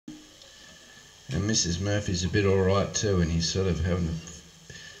And Mrs. Murphy's a bit alright too, and he's sort of having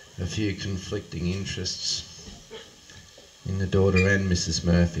a few conflicting interests in the daughter and Mrs.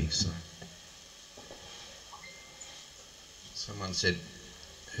 Murphy. So someone said,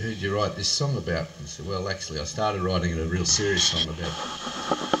 "Who'd you write this song about?" I said, "Well, actually, I started writing a real serious song about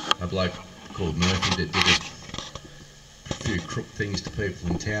a bloke called Murphy that did a few crook things to people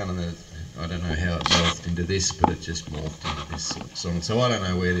in town, and I don't know how it morphed into this, but it just morphed into this sort of song. So I don't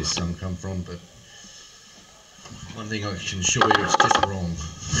know where this song come from, but one thing I can assure you, it's just wrong."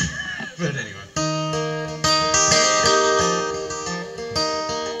 But anyway.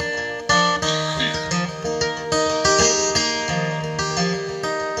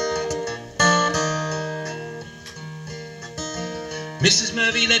 Mrs.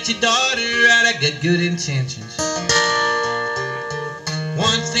 Murphy, let your daughter out, I got good intentions.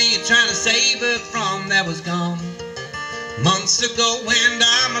 One thing you're trying to save her from that was gone months ago, and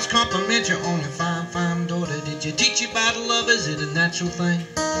I must compliment you on your fine, fine daughter. Did you teach you about love? Is it a natural thing?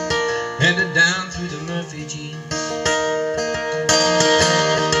 Handed down through the Murphy genes.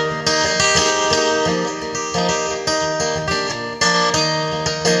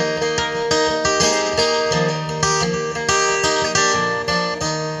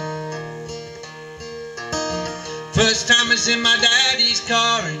 First time it's in my daddy's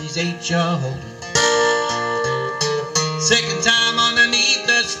car and he's 8-year Holden. Second time underneath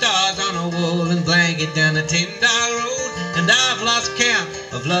the stars on a woolen blanket down a 10-dollar road. And I've lost count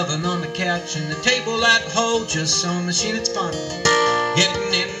of loving on the couch and the table at home. Just some machine, it's fun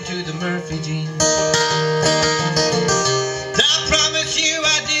getting into the Murphy genes. I promise you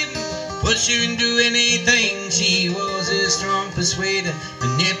I didn't push her into anything. She was a strong persuader,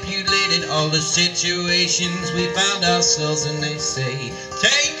 manipulated all the situations we found ourselves in. They say,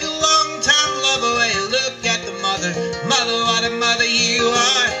 take a long time to love away. Look at the mother, mother, what a mother you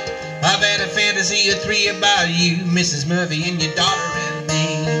are. I've had a fantasy of 3 about you, Mrs. Murphy, and your daughter and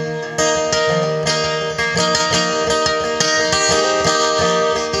me.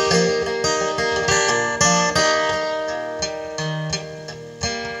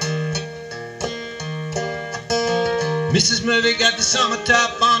 Mrs. Murphy got the summer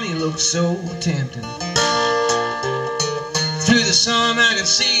top on, he looks so tempting. Through the sun I can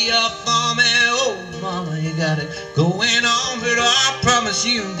see your farm, and oh mama, you got it going on. But I promise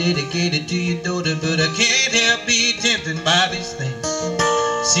you I'm dedicated to your daughter. But I can't help be tempted by these things,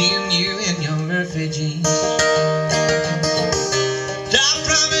 seeing you in your Murphy jeans. I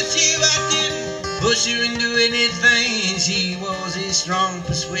promise you I didn't push her into anything. She was a strong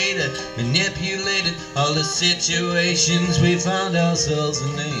persuader, manipulated all the situations we found ourselves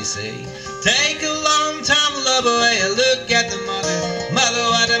in. They say, take a long time to love away. Look at the mother, mother,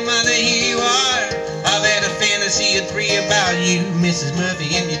 what a mother you are. I've had a fantasy of 3 about you, Mrs.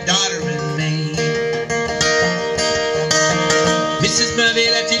 Murphy, and your daughter and me. Mrs. Murphy,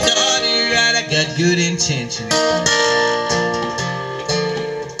 let your daughter out, I got good intentions.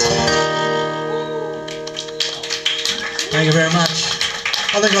 Thank you very much.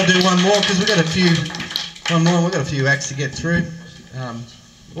 I think I'll do one more because we've got a few acts to get through.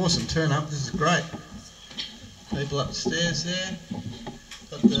 Awesome turn up. This is great. People upstairs there.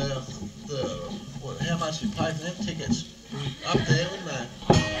 Got how much you pay for them tickets up there, wouldn't they?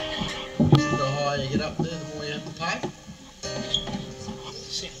 The higher you get up there, the more you have to pay.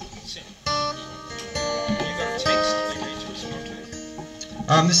 Sit. You got a text you need to respond to.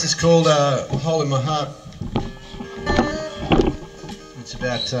 This is called "Hole in My Heart." It's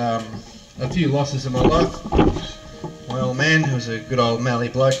about a few losses in my life. My old man, who was a good old Mallee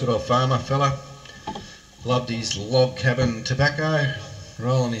bloke, good old farmer fella, loved his log cabin tobacco,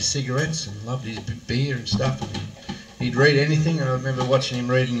 rolling his cigarettes, and loved his beer and stuff. And he'd read anything, and I remember watching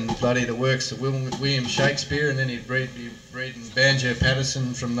him reading bloody the works of William Shakespeare, and then he'd be reading Banjo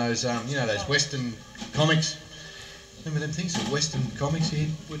Patterson from those, those Western comics. Remember them things, the Western comics?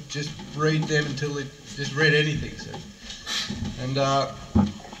 He would just read them until he just read anything. So. And about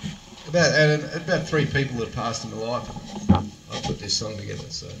 3 people had passed in my life. I put this song together,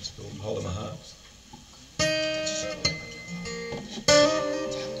 so it's called "Hole in My Heart."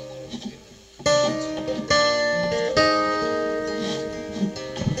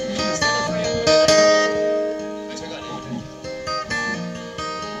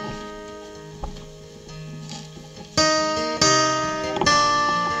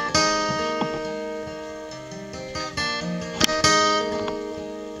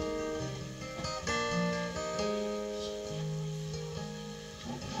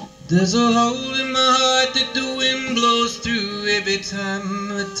 There's a hole in my heart that the wind blows through. Every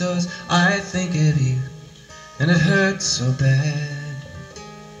time it does, I think of you, and it hurts so bad.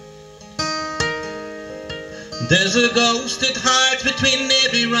 There's a ghost that hides between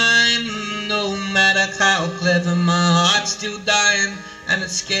every rhyme. No matter how clever, my heart's still dying, and it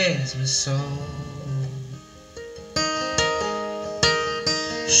scares me so.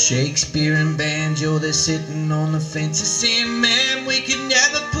 Shakespeare and banjo, they're sitting on the fence, saying, man, we could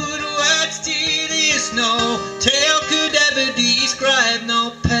never put words to this. No tale could ever describe,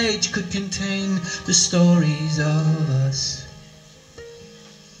 no page could contain the stories of us.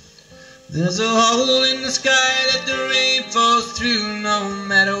 There's a hole in the sky that the rain falls through. No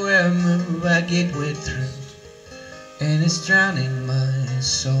matter where I move, I get wet through, and it's drowning my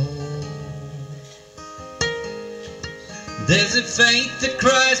soul. There's a faith that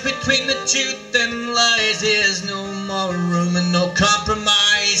cries between the truth and lies. There's no more room and no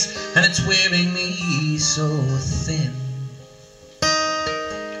compromise, and it's wearing me so thin.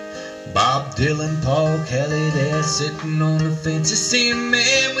 Bob Dylan, Paul Kelly, they're sitting on the fence, saying,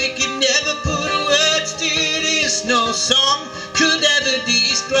 man, we could never put words to this. No song could ever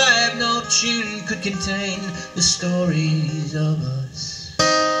describe, no tune could contain the stories of us.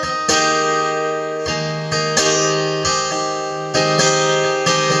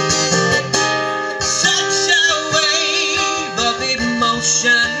 Such a wave of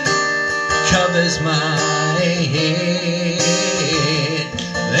emotion covers my head,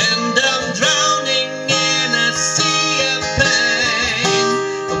 and I'm drowning in a sea of pain.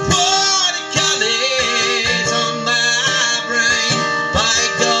 Watercolors on my brain, by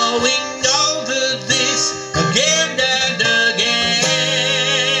going over this again and again.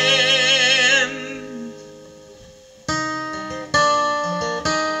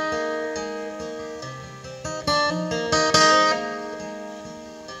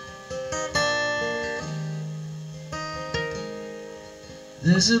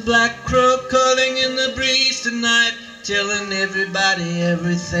 There's a black crow calling in the breeze tonight, telling everybody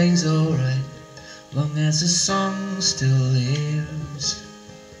everything's alright, long as the song still lives.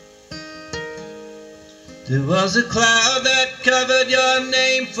 There was a cloud that covered your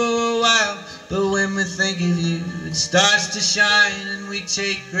name for a while, but when we think of you, it starts to shine, and we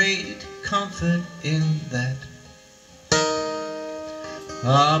take great comfort in that.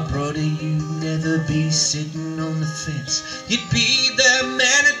 Ah, brother, you'd never be sitting on the fence. You'd be the man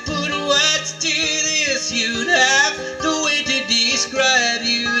that put words to this. You'd have the way to describe,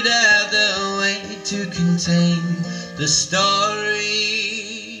 you'd have the way to contain the stories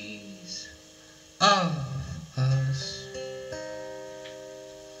of us.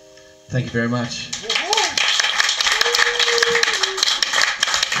 Thank you very much.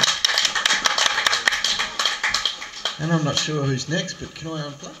 And I'm not sure who's next, but can I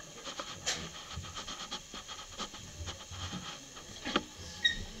unplug?